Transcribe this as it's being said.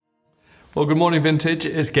Well, good morning, Vintage.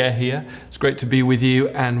 It's Ger here. It's great to be with you.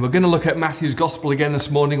 And we're going to look at Matthew's Gospel again this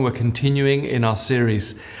morning. We're continuing in our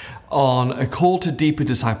series on a call to deeper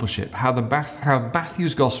discipleship, how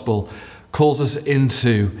Matthew's Gospel calls us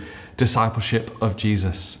into discipleship of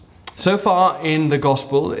Jesus. So far in the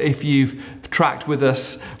Gospel, if you've tracked with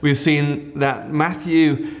us, we've seen that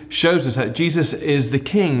Matthew shows us that Jesus is the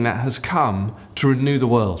King that has come to renew the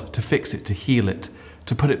world, to fix it, to heal it,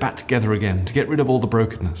 to put it back together again, to get rid of all the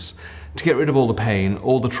brokenness, to get rid of all the pain,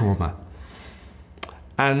 all the trauma.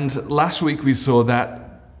 And last week we saw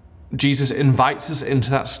that Jesus invites us into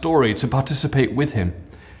that story to participate with him,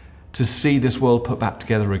 to see this world put back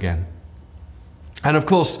together again. And of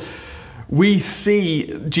course, we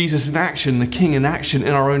see Jesus in action, the King in action in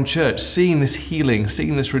our own church, seeing this healing,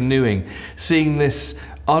 seeing this renewing, seeing this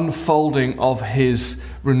unfolding of his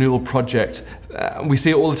renewal project. We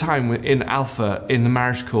see it all the time in Alpha, in the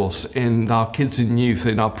marriage course, in our kids and youth,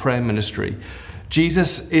 in our prayer ministry.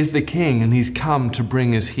 Jesus is the King and he's come to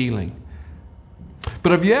bring us healing.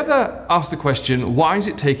 But have you ever asked the question, why is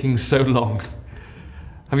it taking so long?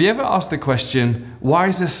 Have you ever asked the question, why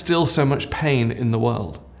is there still so much pain in the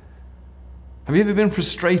world? Have you ever been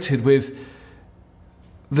frustrated with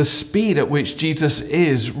the speed at which Jesus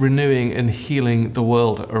is renewing and healing the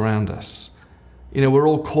world around us? You know, we're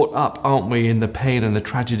all caught up, aren't we, in the pain and the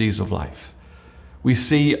tragedies of life. We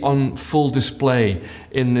see on full display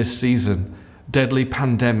in this season deadly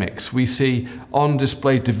pandemics. We see on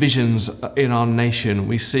display divisions in our nation.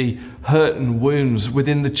 We see hurt and wounds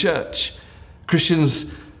within the church.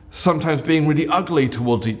 Christians sometimes being really ugly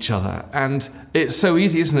towards each other. And it's so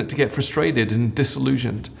easy, isn't it, to get frustrated and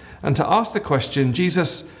disillusioned. And to ask the question,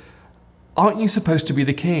 Jesus, aren't you supposed to be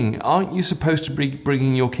the King? Aren't you supposed to be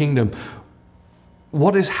bringing your kingdom?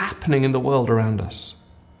 What is happening in the world around us?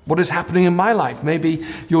 What is happening in my life? Maybe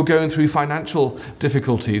you're going through financial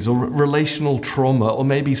difficulties or relational trauma or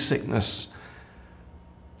maybe sickness.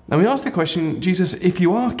 And we ask the question, Jesus, if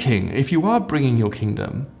you are King, if you are bringing your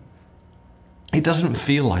kingdom, it doesn't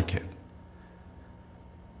feel like it.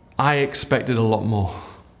 I expected a lot more.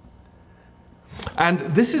 And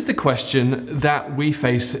this is the question that we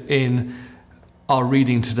face in our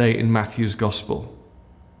reading today in Matthew's Gospel.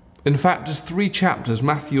 In fact, there's 3 chapters,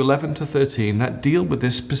 Matthew 11 to 13, that deal with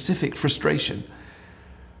this specific frustration.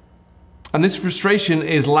 And this frustration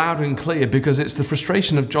is loud and clear because it's the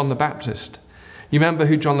frustration of John the Baptist. You remember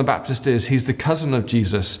who John the Baptist is? He's the cousin of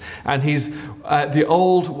Jesus, and he's the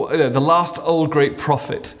last old great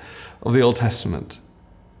prophet of the Old Testament.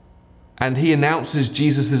 And he announces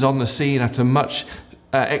Jesus is on the scene after much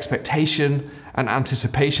expectation and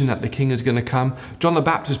anticipation that the King is going to come. John the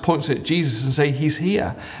Baptist points at Jesus and says, he's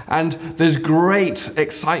here. And there's great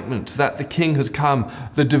excitement that the King has come.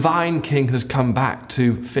 The divine King has come back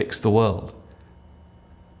to fix the world.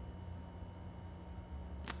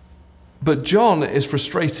 But John is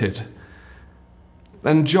frustrated.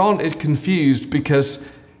 And John is confused because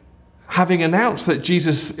having announced that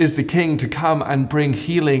Jesus is the King to come and bring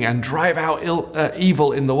healing and drive out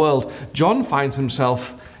evil in the world, John finds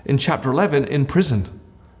himself in chapter 11 in prison.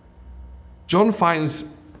 John finds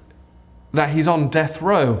that he's on death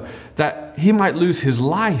row, that he might lose his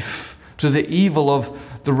life to the evil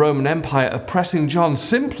of the Roman Empire oppressing John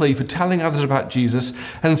simply for telling others about Jesus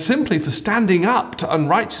and simply for standing up to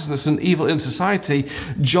unrighteousness and evil in society.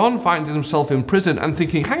 John finds himself in prison and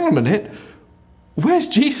thinking, hang on a minute, where's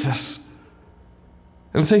Jesus?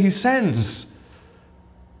 And so he sends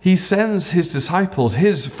his disciples,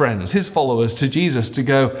 his friends, his followers to Jesus to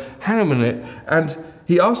go, hang on a minute. And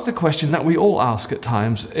he asks the question that we all ask at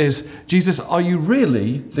times is, Jesus, are you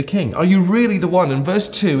really the King? Are you really the one? In verse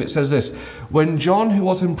 2, it says this, when John, who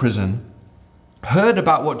was in prison, heard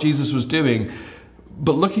about what Jesus was doing,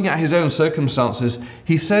 but looking at his own circumstances,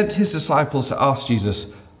 he sent his disciples to ask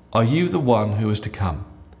Jesus, are you the one who is to come?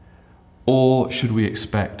 Or should we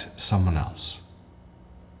expect someone else?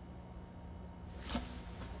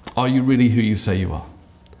 Are you really who you say you are?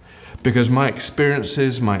 Because my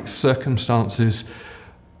experiences, my circumstances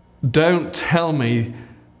don't tell me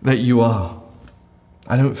that you are.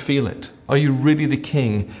 I don't feel it. Are you really the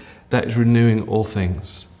King that is renewing all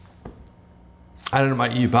things? I don't know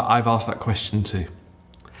about you, but I've asked that question too.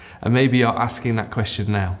 And maybe you're asking that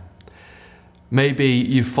question now. Maybe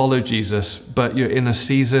you follow Jesus, but you're in a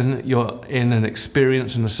season, you're in an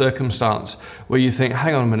experience and a circumstance where you think,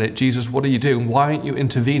 hang on a minute, Jesus, what are you doing? Why aren't you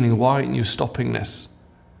intervening? Why aren't you stopping this?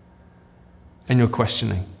 And you're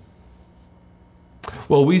questioning.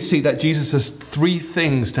 Well, we see that Jesus has 3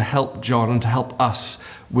 things to help John and to help us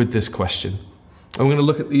with this question. And we're going to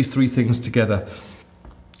look at these 3 things together.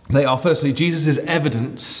 They are, firstly, Jesus'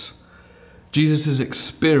 evidence Jesus'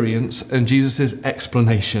 experience and Jesus'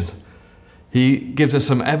 explanation. He gives us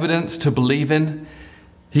some evidence to believe in.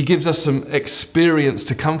 He gives us some experience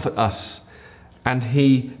to comfort us. And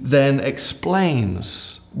he then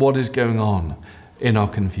explains what is going on in our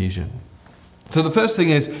confusion. So the first thing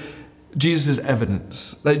is Jesus'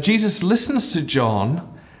 evidence. That Jesus listens to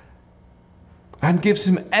John and gives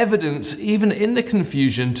him evidence, even in the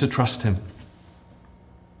confusion, to trust him.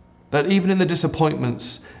 That even in the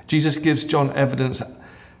disappointments, Jesus gives John evidence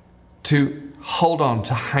to hold on,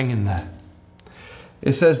 to hang in there.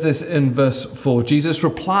 It says this in verse 4. Jesus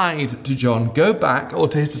replied to John, go back, or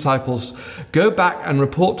to his disciples, go back and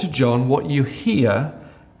report to John what you hear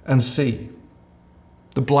and see.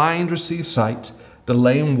 The blind receive sight, the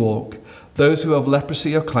lame walk, those who have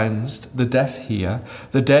leprosy are cleansed, the deaf hear,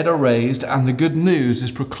 the dead are raised, and the good news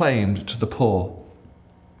is proclaimed to the poor.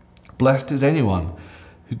 Blessed is anyone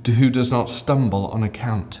who does not stumble on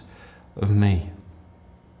account of me.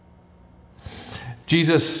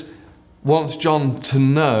 Jesus wants John to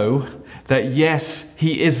know that yes,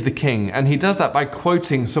 he is the king. And he does that by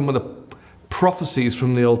quoting some of the prophecies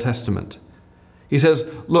from the Old Testament. He says,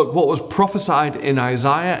 look, what was prophesied in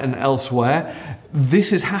Isaiah and elsewhere,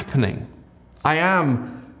 this is happening. I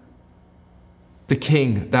am the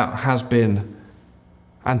king that has been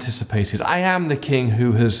anticipated. I am the king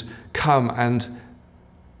who has come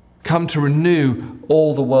to renew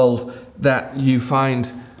all the world that you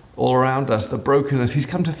find all around us, the brokenness. He's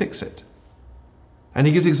come to fix it. And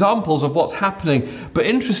he gives examples of what's happening. But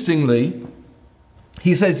interestingly,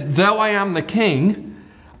 he says, though I am the king,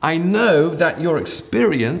 I know that your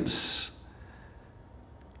experience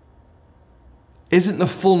isn't the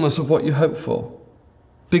fullness of what you hope for.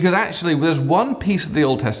 Because actually, there's one piece of the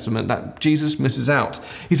Old Testament that Jesus misses out.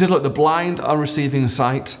 He says, look, the blind are receiving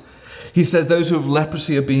sight. He says those who have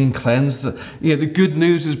leprosy are being cleansed. The good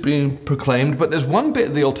news is being proclaimed. But there's one bit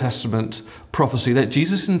of the Old Testament prophecy that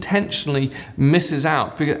Jesus intentionally misses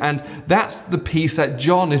out. And that's the piece that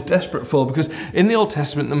John is desperate for. Because in the Old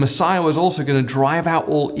Testament, the Messiah was also going to drive out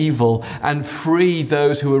all evil and free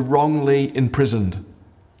those who were wrongly imprisoned.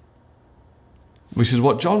 Which is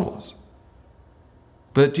what John was.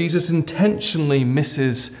 But Jesus intentionally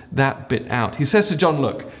misses that bit out. He says to John,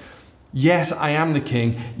 look, yes, I am the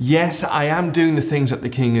king. Yes, I am doing the things that the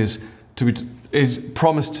king is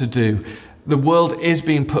promised to do. The world is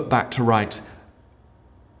being put back to right,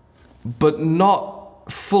 but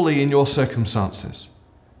not fully in your circumstances.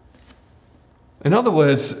 In other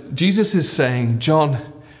words, Jesus is saying, John,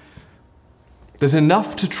 there's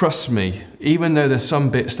enough to trust me, even though there's some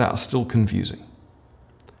bits that are still confusing.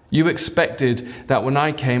 You expected that when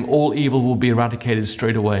I came, all evil will be eradicated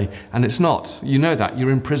straight away, and it's not. You know that. You're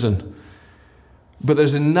in prison. But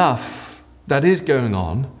there's enough that is going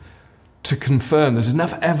on to confirm, there's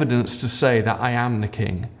enough evidence to say that I am the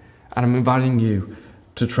king, and I'm inviting you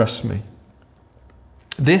to trust me.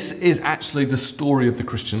 This is actually the story of the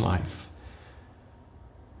Christian life.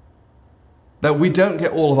 That we don't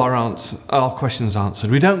get all of our questions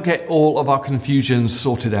answered. We don't get all of our confusions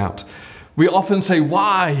sorted out. We often say,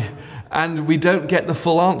 why? And we don't get the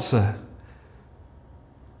full answer.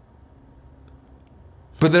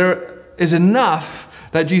 But there is enough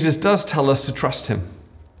that Jesus does tell us to trust him.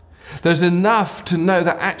 There's enough to know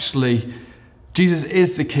that actually Jesus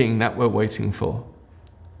is the king that we're waiting for.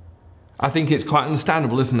 I think it's quite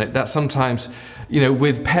understandable, isn't it, that sometimes,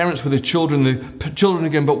 with parents with their children, the children are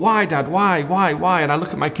going, but why, Dad? Why? And I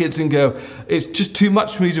look at my kids and go, it's just too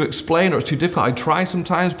much for me to explain, or it's too difficult. I try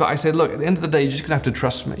sometimes, but I say, look, at the end of the day, you're just going to have to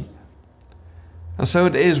trust me. And so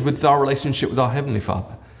it is with our relationship with our Heavenly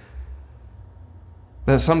Father.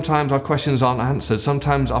 That sometimes our questions aren't answered.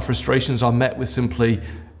 Sometimes our frustrations are met with simply,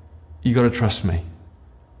 you got to trust me.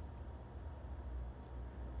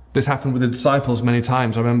 This happened with the disciples many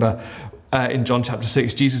times. I remember in John chapter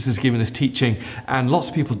 6, Jesus is giving this teaching, and lots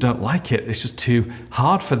of people don't like it. It's just too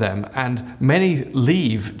hard for them. And many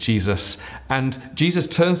leave Jesus. And Jesus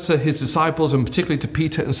turns to his disciples, and particularly to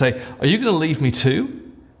Peter, and say, are you going to leave me too?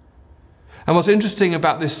 And what's interesting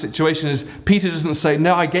about this situation is Peter doesn't say,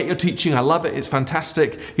 no, I get your teaching, I love it, it's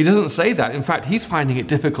fantastic. He doesn't say that. In fact, he's finding it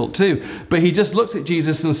difficult too. But he just looks at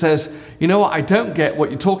Jesus and says, you know what, I don't get what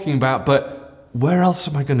you're talking about, but where else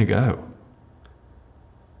am I going to go?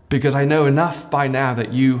 Because I know enough by now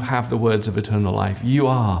that you have the words of eternal life. You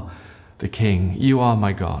are the King. You are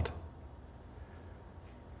my God.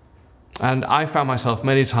 And I found myself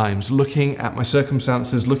many times looking at my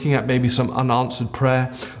circumstances, looking at maybe some unanswered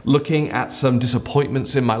prayer, looking at some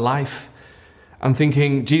disappointments in my life, and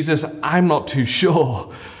thinking, Jesus, I'm not too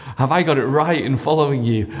sure. Have I got it right in following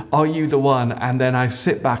you? Are you the one? And then I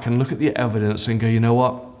sit back and look at the evidence and go, you know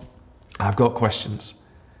what? I've got questions.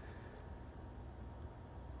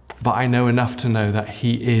 But I know enough to know that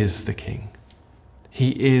he is the King.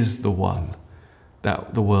 He is the one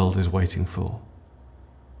that the world is waiting for.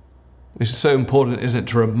 It's so important, isn't it,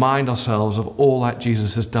 to remind ourselves of all that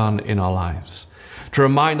Jesus has done in our lives. To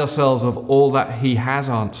remind ourselves of all that he has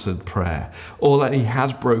answered prayer, all that he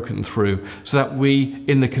has broken through, so that we,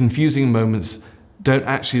 in the confusing moments, don't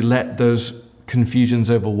actually let those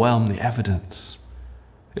confusions overwhelm the evidence.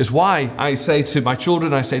 It's why I say to my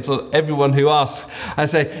children, I say to everyone who asks, I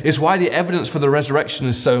say, it's why the evidence for the resurrection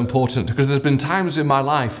is so important, because there's been times in my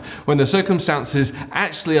life when the circumstances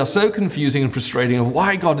actually are so confusing and frustrating of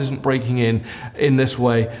why God isn't breaking in this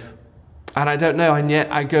way. And I don't know, and yet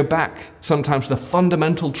I go back sometimes to the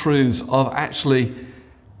fundamental truths of actually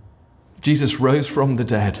Jesus rose from the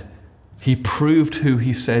dead. He proved who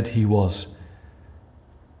he said he was.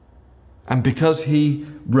 And because he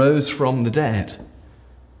rose from the dead,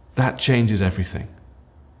 that changes everything.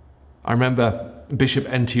 I remember Bishop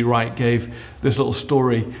N.T. Wright gave this little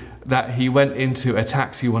story that he went into a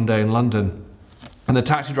taxi one day in London, and the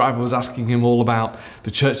taxi driver was asking him all about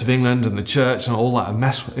the Church of England and the church and all that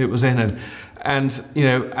mess it was in. And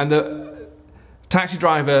the taxi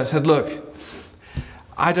driver said, look,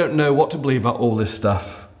 I don't know what to believe about all this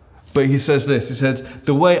stuff. But he says this, he said,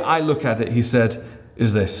 the way I look at it, he said,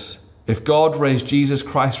 is this. If God raised Jesus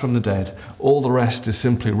Christ from the dead, all the rest is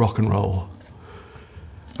simply rock and roll.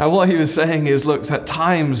 And what he was saying is, look, at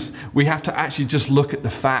times we have to actually just look at the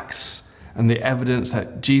facts and the evidence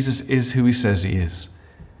that Jesus is who he says he is.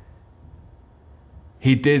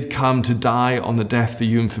 He did come to die on the death for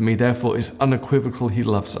you and for me. Therefore, it's unequivocal he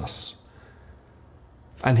loves us.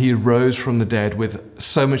 And he rose from the dead with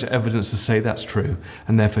so much evidence to say that's true.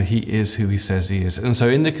 And therefore, he is who he says he is. And so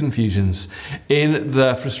in the confusions, in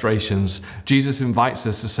the frustrations, Jesus invites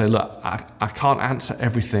us to say, look, I can't answer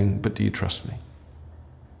everything, but do you trust me?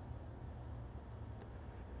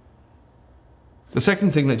 The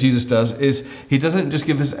second thing that Jesus does is he doesn't just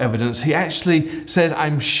give us evidence. He actually says,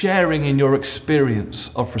 I'm sharing in your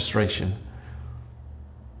experience of frustration.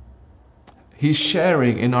 He's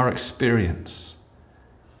sharing in our experience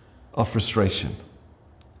of frustration.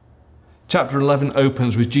 Chapter 11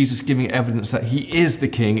 opens with Jesus giving evidence that he is the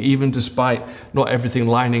King, even despite not everything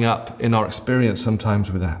lining up in our experience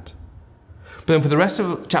sometimes with that. But then for the rest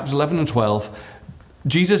of chapters 11 and 12,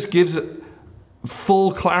 Jesus gives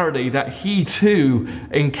full clarity that he too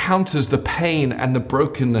encounters the pain and the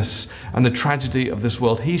brokenness and the tragedy of this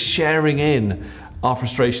world. He's sharing in our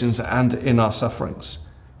frustrations and in our sufferings.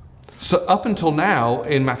 So up until now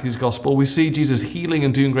in Matthew's gospel, we see Jesus healing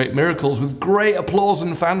and doing great miracles with great applause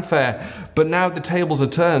and fanfare. But now the tables are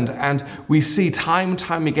turned, and we see time and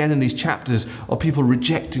time again in these chapters of people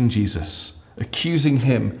rejecting Jesus, accusing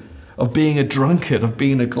him of being a drunkard, of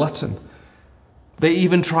being a glutton. They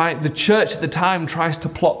even the church at the time tries to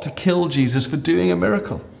plot to kill Jesus for doing a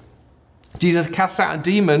miracle. Jesus casts out a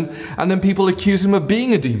demon, and then people accuse him of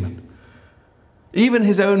being a demon. Even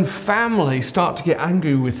his own family start to get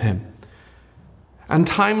angry with him. And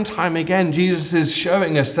time again, Jesus is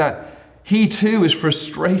showing us that he too is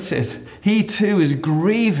frustrated. He too is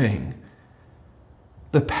grieving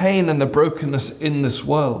the pain and the brokenness in this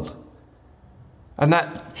world. And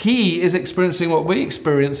that he is experiencing what we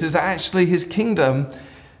experience, is that actually his kingdom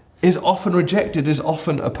is often rejected, is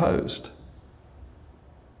often opposed.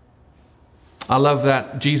 I love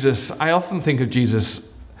that Jesus, I often think of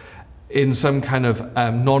Jesus in some kind of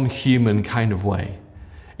non-human kind of way,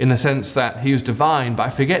 in the sense that he was divine, but I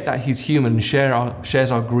forget that he's human and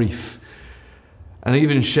shares our grief, and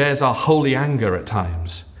even shares our holy anger at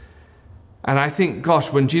times. And I think,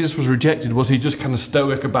 gosh, when Jesus was rejected, was he just kind of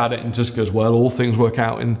stoic about it and just goes, well, all things work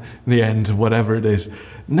out in the end, whatever it is?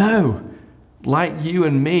 No, like you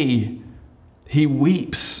and me, he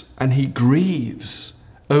weeps and he grieves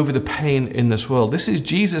over the pain in this world. This is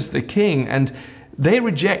Jesus the King, and they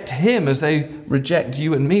reject him as they reject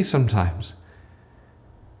you and me sometimes.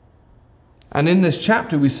 And in this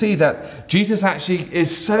chapter, we see that Jesus actually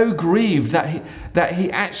is so grieved that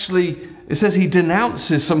he actually, it says he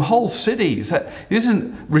denounces some whole cities, that he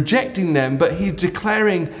isn't rejecting them, but he's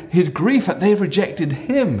declaring his grief that they've rejected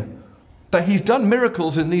him, that he's done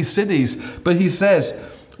miracles in these cities. But he says,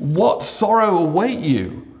 what sorrow await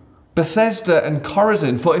you, Bethesda and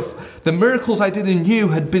Chorazin, for if the miracles I did in you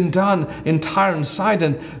had been done in Tyre and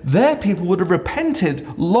Sidon, their people would have repented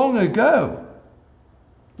long ago.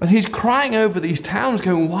 And he's crying over these towns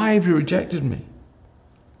going, why have you rejected me?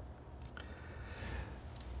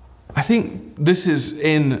 I think this is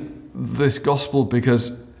in this gospel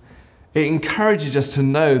because it encourages us to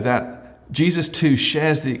know that Jesus too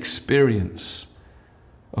shares the experience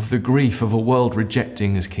of the grief of a world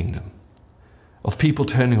rejecting his kingdom, of people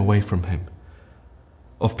turning away from him,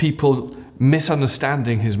 of people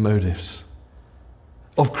misunderstanding his motives,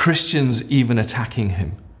 of Christians even attacking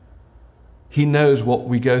him. He knows what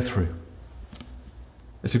we go through.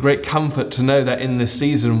 It's a great comfort to know that in this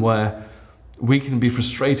season where we can be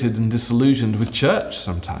frustrated and disillusioned with church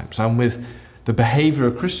sometimes and with the behavior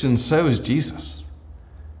of Christians, so is Jesus.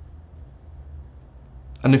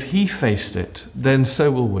 And if he faced it, then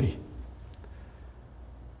so will we.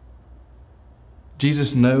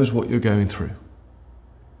 Jesus knows what you're going through,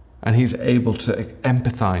 and he's able to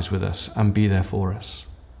empathize with us and be there for us.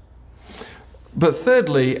 But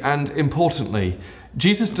thirdly, and importantly,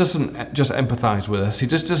 Jesus doesn't just empathize with us. He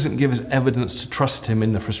just doesn't give us evidence to trust him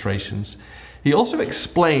in the frustrations. He also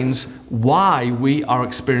explains why we are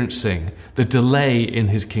experiencing the delay in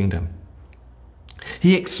his kingdom.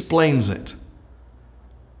 He explains it.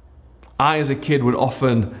 I, as a kid, would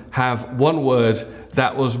often have one word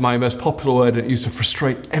that was my most popular word, and it used to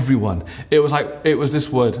frustrate everyone. It was this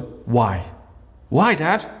word, why? Why,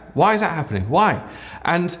 Dad? Why is that happening? Why?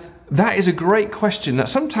 And that is a great question that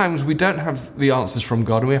sometimes we don't have the answers from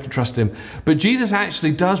God and we have to trust him. But Jesus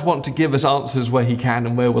actually does want to give us answers where he can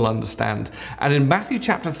and where we'll understand. And in Matthew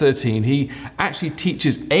chapter 13, he actually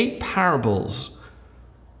teaches 8 parables.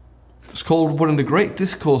 It's called one of the great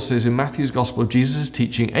discourses in Matthew's Gospel of Jesus'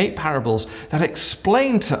 teaching, 8 parables that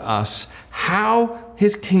explain to us how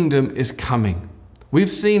his kingdom is coming. We've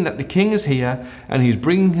seen that the king is here and he's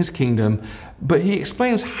bringing his kingdom, but he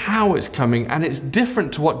explains how it's coming, and it's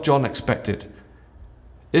different to what John expected.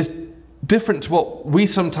 It's different to what we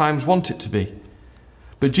sometimes want it to be.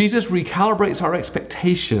 But Jesus recalibrates our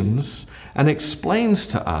expectations and explains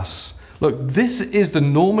to us, look, this is the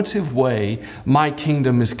normative way my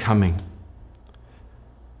kingdom is coming.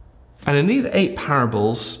 And in these 8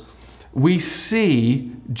 parables, we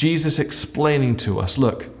see Jesus explaining to us,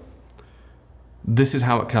 look, this is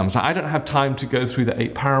how it comes. Now, I don't have time to go through the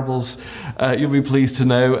 8 parables. You'll be pleased to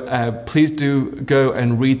know. Please do go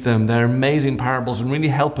and read them. They're amazing parables and really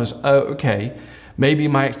help us. Oh, okay, maybe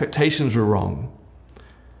my expectations were wrong.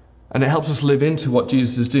 And it helps us live into what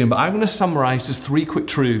Jesus is doing. But I'm going to summarize just 3 quick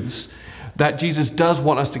truths that Jesus does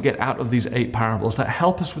want us to get out of these 8 parables that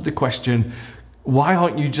help us with the question, why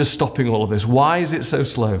aren't you just stopping all of this? Why is it so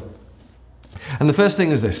slow? And the first thing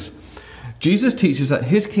is this. Jesus teaches that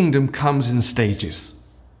his kingdom comes in stages.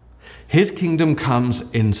 His kingdom comes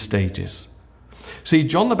in stages. See,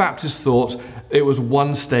 John the Baptist thought it was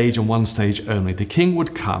one stage and one stage only. The king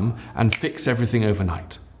would come and fix everything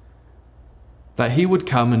overnight. That he would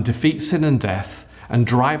come and defeat sin and death and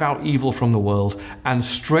drive out evil from the world, and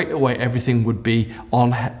straight away everything would be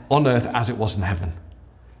on earth as it was in heaven.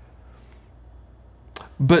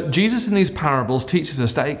 But Jesus in these parables teaches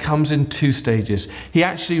us that it comes in 2 stages. He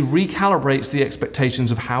actually recalibrates the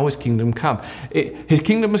expectations of how his kingdom come. His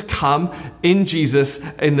kingdom has come in Jesus,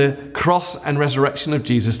 in the cross and resurrection of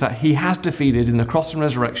Jesus, that he has defeated in the cross and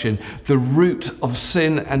resurrection the root of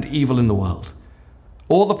sin and evil in the world.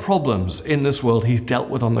 All the problems in this world he's dealt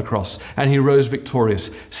with on the cross, and he rose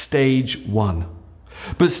victorious. Stage 1.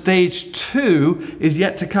 But stage 2 is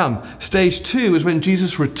yet to come. Stage 2 is when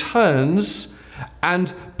Jesus returns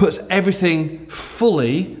and puts everything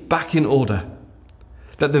fully back in order.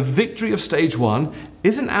 That the victory of stage 1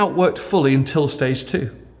 isn't outworked fully until stage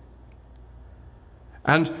 2.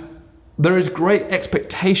 And there is great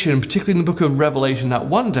expectation, particularly in the book of Revelation, that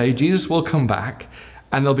one day Jesus will come back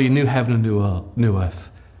and there'll be a new heaven and new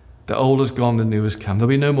earth. The old is gone, the new has come. There'll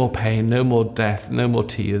be no more pain, no more death, no more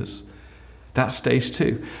tears. That's stage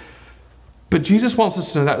 2. But Jesus wants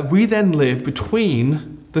us to know that we then live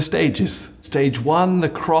between the stages. Stage 1, the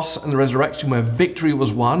cross and the resurrection, where victory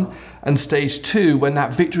was won, and stage 2, when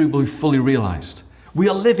that victory will be fully realized. We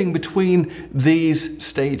are living between these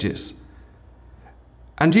stages.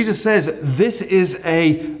 And Jesus says this is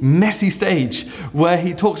a messy stage, where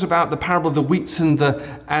he talks about the parable of the wheats and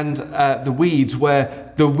the weeds,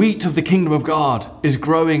 where the wheat of the kingdom of God is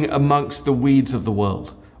growing amongst the weeds of the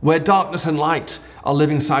world, where darkness and light are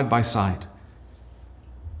living side by side,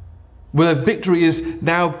 where victory is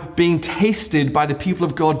now being tasted by the people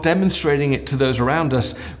of God, demonstrating it to those around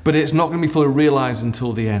us, but it's not going to be fully realized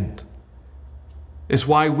until the end. It's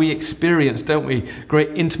why we experience, don't we,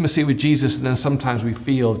 great intimacy with Jesus, and then sometimes we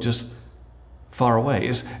feel just far away.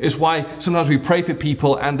 It's why sometimes we pray for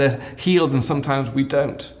people and they're healed, and sometimes we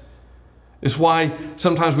don't. It's why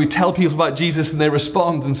sometimes we tell people about Jesus and they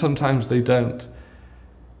respond, and sometimes they don't.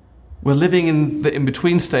 We're living in the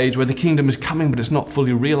in-between stage where the kingdom is coming, but it's not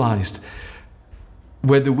fully realized.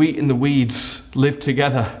 Where the wheat and the weeds live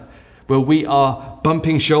together, where we are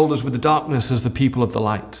bumping shoulders with the darkness as the people of the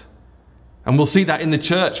light. And we'll see that in the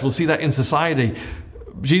church. We'll see that in society.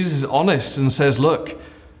 Jesus is honest and says, look,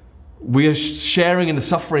 we are sharing in the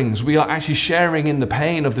sufferings. We are actually sharing in the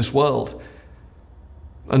pain of this world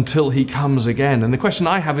until he comes again. And the question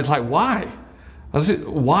I have is like, why?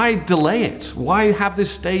 Why delay it? Why have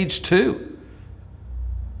this stage 2?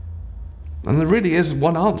 And there really is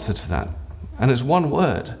one answer to that. And it's one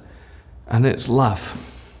word. And it's love.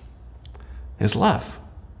 It's love.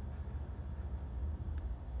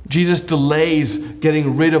 Jesus delays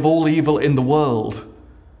getting rid of all evil in the world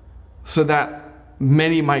so that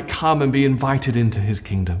many might come and be invited into his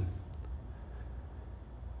kingdom.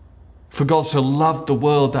 For God so loved the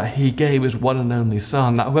world that he gave his one and only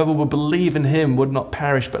Son, that whoever would believe in him would not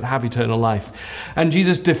perish but have eternal life. And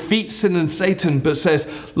Jesus defeats sin and Satan, but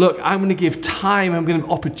says, look, I'm going to give time, I'm going to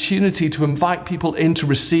give opportunity to invite people into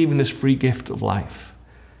receiving this free gift of life.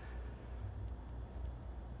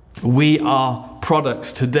 We are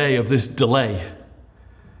products today of this delay.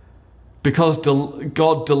 Because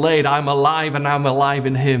God delayed, I'm alive and I'm alive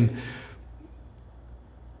in him.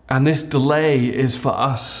 And this delay is for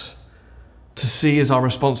us to see as our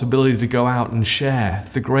responsibility to go out and share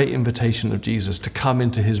the great invitation of Jesus, to come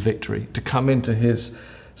into his victory, to come into his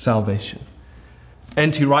salvation.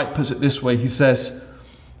 N.T. Wright puts it this way. He says,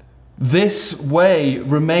 this way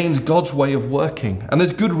remains God's way of working, and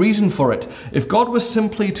there's good reason for it. If God was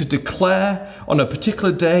simply to declare on a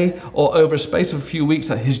particular day or over a space of a few weeks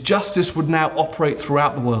that his justice would now operate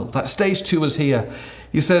throughout the world, that stage 2 is here,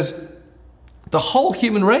 he says, the whole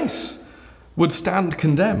human race would stand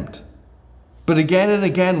condemned. But again and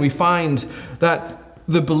again we find that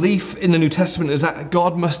the belief in the New Testament is that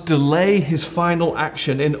God must delay his final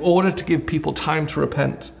action in order to give people time to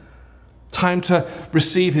repent, time to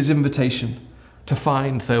receive his invitation, to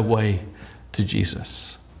find their way to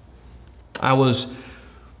Jesus. I was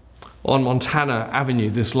on Montana Avenue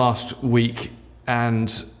this last week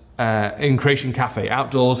and in Creation Cafe,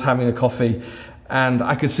 outdoors having a coffee, and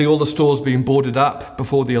I could see all the stores being boarded up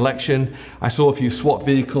before the election. I saw a few SWAT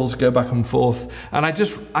vehicles go back and forth. And I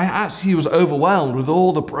actually was overwhelmed with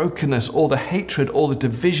all the brokenness, all the hatred, all the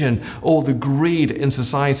division, all the greed in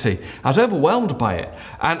society. I was overwhelmed by it.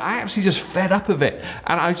 And I actually just fed up of it.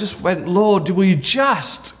 And I just went, Lord, will you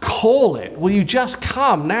just call it? Will you just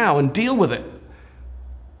come now and deal with it?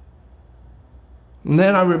 And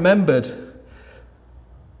then I remembered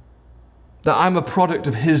that I'm a product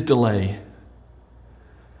of his delay.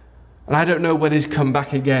 And I don't know when he's come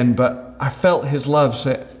back again, but I felt his love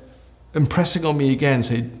impressing on me again,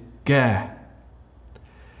 say, Ger,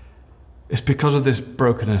 it's because of this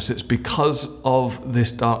brokenness, it's because of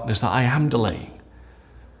this darkness that I am delaying.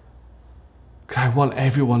 Because I want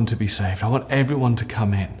everyone to be saved. I want everyone to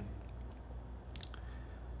come in.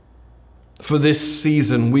 For this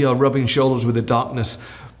season, we are rubbing shoulders with the darkness,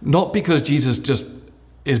 not because Jesus just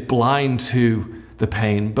is blind to the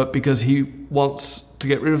pain, but because he wants to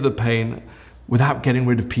get rid of the pain without getting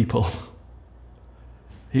rid of people.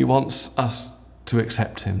 He wants us to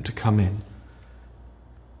accept him, to come in.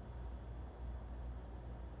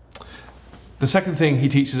 The second thing he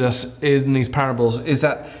teaches us in these parables is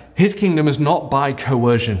that his kingdom is not by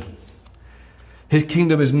coercion. His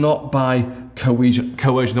kingdom is not by coercion.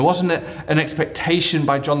 There wasn't an expectation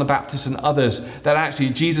by John the Baptist and others that actually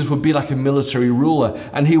Jesus would be like a military ruler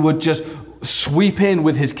and he would just sweep in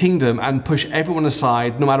with his kingdom and push everyone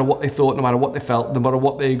aside, no matter what they thought, no matter what they felt, no matter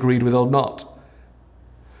what they agreed with or not.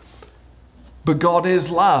 But God is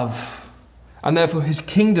love, and therefore his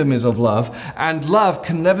kingdom is of love, and love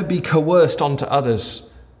can never be coerced onto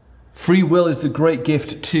others. Free will is the great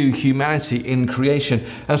gift to humanity in creation,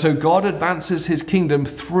 and so God advances his kingdom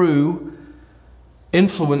through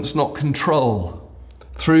influence, not control,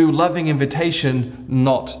 through loving invitation,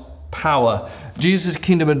 not power. Jesus'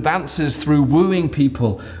 kingdom advances through wooing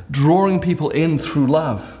people, drawing people in through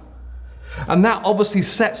love. And that obviously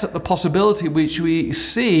sets up the possibility which we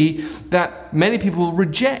see that many people will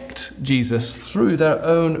reject Jesus through their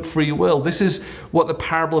own free will. This is what the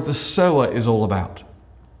parable of the sower is all about.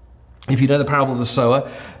 If you know the parable of the sower,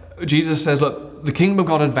 Jesus says, look, the kingdom of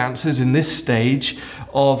God advances in this stage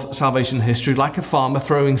of salvation history like a farmer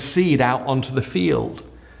throwing seed out onto the field.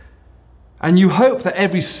 And you hope that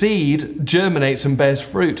every seed germinates and bears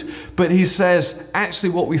fruit. But he says, actually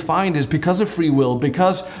what we find is because of free will,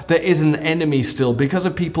 because there is an enemy still, because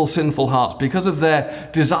of people's sinful hearts, because of their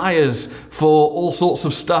desires for all sorts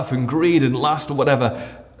of stuff and greed and lust or whatever,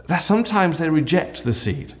 that sometimes they reject the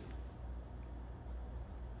seed.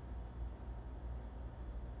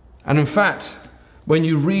 And in fact, when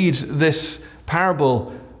you read this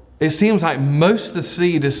parable, it seems like most of the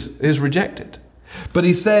seed is rejected. But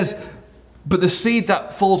he says, but the seed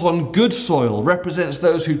that falls on good soil represents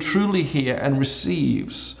those who truly hear and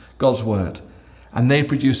receives God's word. And they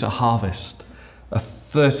produce a harvest of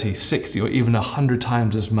 30, 60, or even 100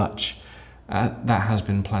 times as much that has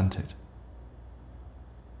been planted.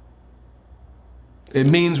 It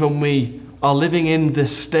means when we are living in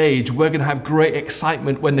this stage, we're going to have great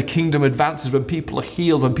excitement when the kingdom advances, when people are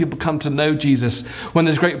healed, when people come to know Jesus, when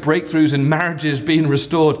there's great breakthroughs in marriages being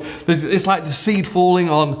restored. It's like the seed falling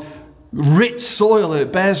on rich soil and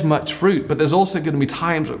it bears much fruit, but there's also going to be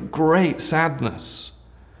times of great sadness.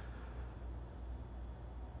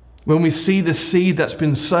 When we see the seed that's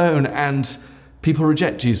been sown and people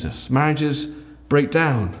reject Jesus, marriages break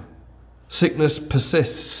down, sickness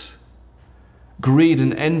persists, greed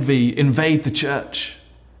and envy invade the church.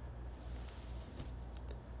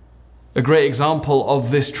 A great example of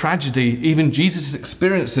this tragedy, even Jesus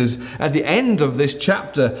experiences at the end of this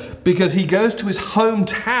chapter, because he goes to his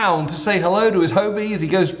hometown to say hello to his homies. He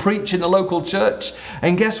goes preach in the local church,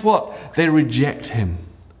 and guess what? They reject him.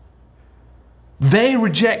 They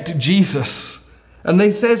reject Jesus. And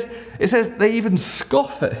it says they even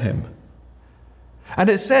scoff at him. And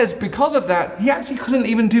it says because of that, he actually couldn't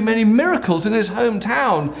even do many miracles in his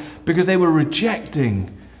hometown because they were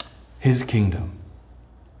rejecting his kingdom.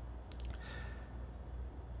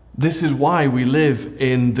 This is why we live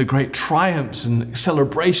in the great triumphs and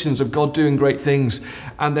celebrations of God doing great things,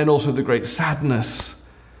 and then also the great sadness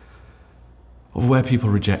of where people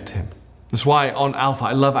reject him. That's why on Alpha,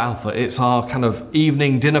 I love Alpha. It's our kind of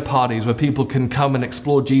evening dinner parties where people can come and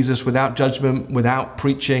explore Jesus without judgment, without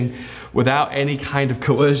preaching, without any kind of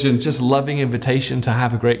coercion, just loving invitation to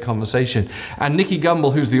have a great conversation. And Nicky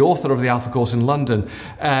Gumbel, who's the author of the Alpha course in London,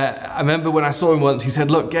 I remember when I saw him once, he said,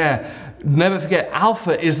 look, Ger, never forget,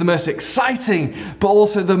 Alpha is the most exciting, but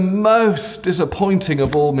also the most disappointing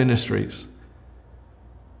of all ministries.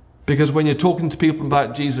 Because when you're talking to people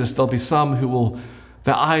about Jesus, there'll be some who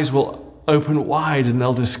their eyes will open wide and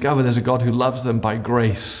they'll discover there's a God who loves them by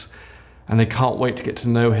grace and they can't wait to get to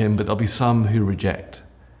know him, but there'll be some who reject.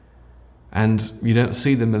 And you don't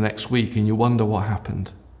see them the next week and you wonder what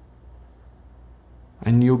happened.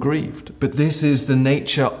 And you're grieved. But this is the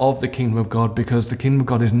nature of the kingdom of God, because the kingdom of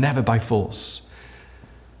God is never by force.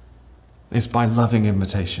 It's by loving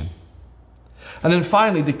invitation. And then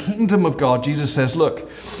finally, the kingdom of God, Jesus says, look,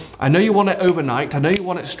 I know you want it overnight. I know you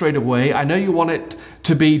want it straight away. I know you want it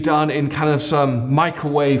to be done in kind of some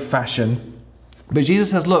microwave fashion. But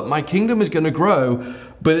Jesus says, look, my kingdom is going to grow,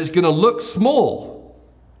 but it's going to look small.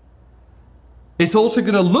 It's also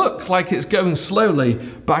going to look like it's going slowly,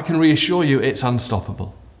 but I can reassure you it's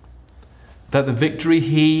unstoppable. That the victory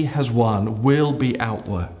he has won will be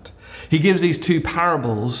outworked. He gives these two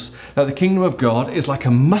parables that the kingdom of God is like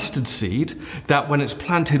a mustard seed that when it's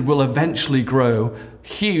planted will eventually grow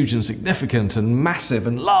huge and significant and massive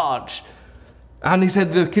and large. And he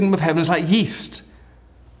said the kingdom of heaven is like yeast.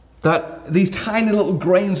 That these tiny little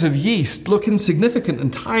grains of yeast look insignificant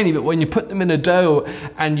and tiny, but when you put them in a dough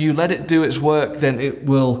and you let it do its work, then it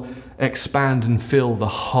will expand and fill the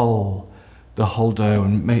whole dough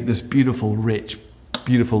and make this beautiful, rich,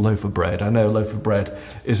 beautiful loaf of bread. I know a loaf of bread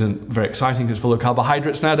isn't very exciting because it's full of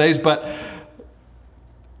carbohydrates nowadays, but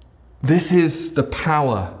this is the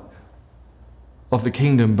power of the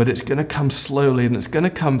kingdom, but it's going to come slowly and it's going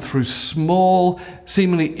to come through small,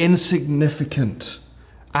 seemingly insignificant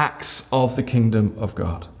acts of the kingdom of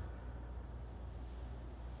God.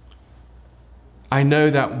 I know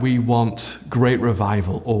that we want great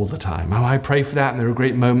revival all the time. I pray for that, and there are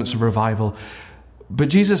great moments of revival. But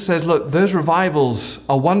Jesus says, look, those revivals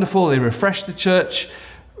are wonderful. They refresh the church,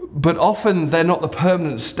 but often they're not the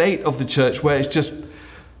permanent state of the church where it's just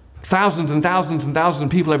thousands and thousands and thousands of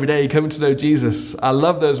people every day coming to know Jesus. I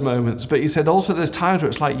love those moments. But he said also there's times where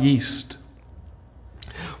it's like yeast,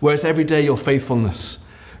 where it's every day your faithfulness,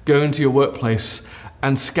 going to your workplace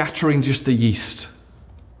and scattering just the yeast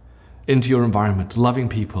into your environment, loving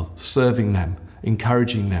people, serving them,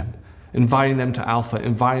 encouraging them, inviting them to Alpha,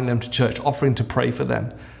 inviting them to church, offering to pray for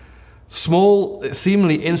them. Small,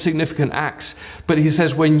 seemingly insignificant acts, but he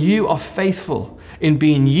says when you are faithful in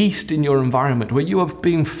being yeast in your environment, when you are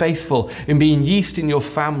being faithful in being yeast in your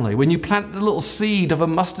family, when you plant the little seed of a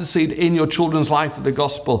mustard seed in your children's life of the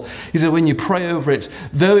gospel, he said when you pray over it,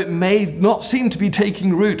 though it may not seem to be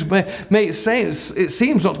taking root, may it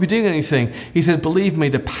seems not to be doing anything, he says, believe me,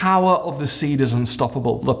 the power of the seed is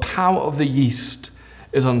unstoppable. The power of the yeast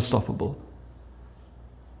is unstoppable.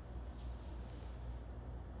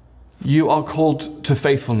 You are called to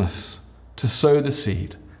faithfulness, to sow the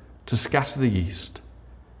seed, to scatter the yeast,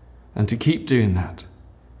 and to keep doing that.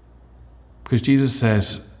 Because Jesus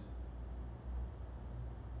says,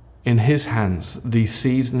 in his hands, these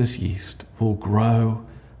seeds and this yeast will grow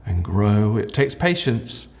and grow. It takes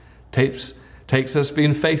patience, takes us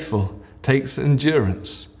being faithful, takes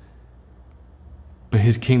endurance. But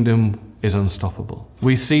his kingdom is unstoppable.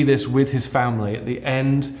 We see this with his family at the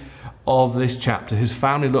end of this chapter. His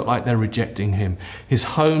family look like they're rejecting him. His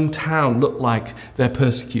hometown look like they're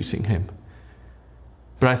persecuting him.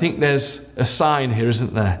 But I think there's a sign here,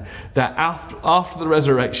 isn't there? That after the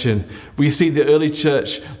resurrection, we see the early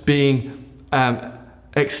church being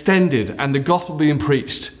extended and the gospel being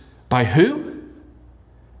preached by who?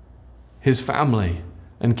 His family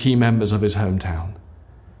and key members of his hometown.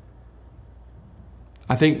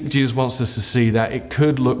 I think Jesus wants us to see that it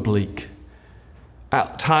could look bleak.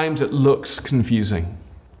 At times it looks confusing.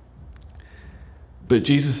 But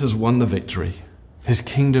Jesus has won the victory. His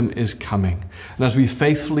kingdom is coming. And as we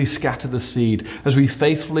faithfully scatter the seed, as we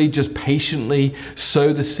faithfully just patiently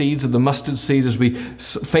sow the seeds of the mustard seed, as we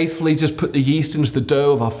faithfully just put the yeast into the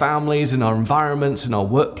dough of our families, in our environments, in our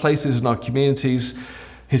workplaces, in our communities,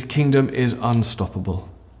 his kingdom is unstoppable.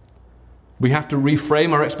 We have to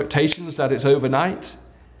reframe our expectations that it's overnight.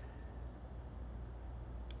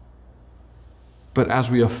 But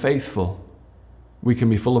as we are faithful, we can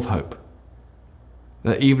be full of hope.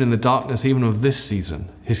 That even in the darkness, even of this season,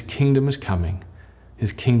 his kingdom is coming.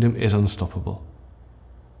 His kingdom is unstoppable.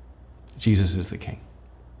 Jesus is the King.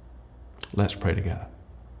 Let's pray together.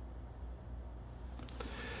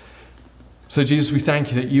 So Jesus, we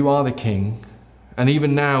thank you that you are the King. And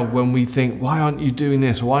even now when we think, why aren't you doing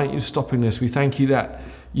this? Why aren't you stopping this? We thank you that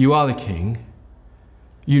you are the King.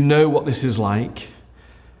 You know what this is like.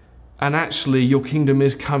 And actually, your kingdom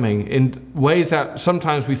is coming in ways that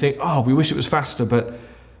sometimes we think, oh, we wish it was faster, but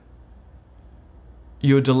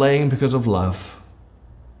you're delaying because of love.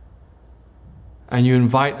 And you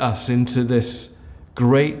invite us into this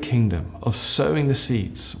great kingdom of sowing the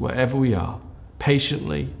seeds wherever we are,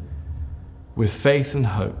 patiently, with faith and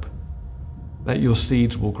hope, that your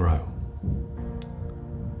seeds will grow.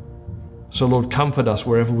 So, Lord, comfort us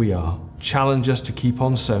wherever we are. Challenge us to keep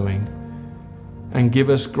on sowing. And give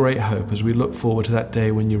us great hope as we look forward to that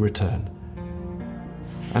day when you return.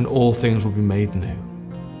 And all things will be made new.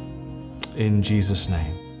 In Jesus'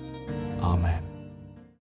 name, amen.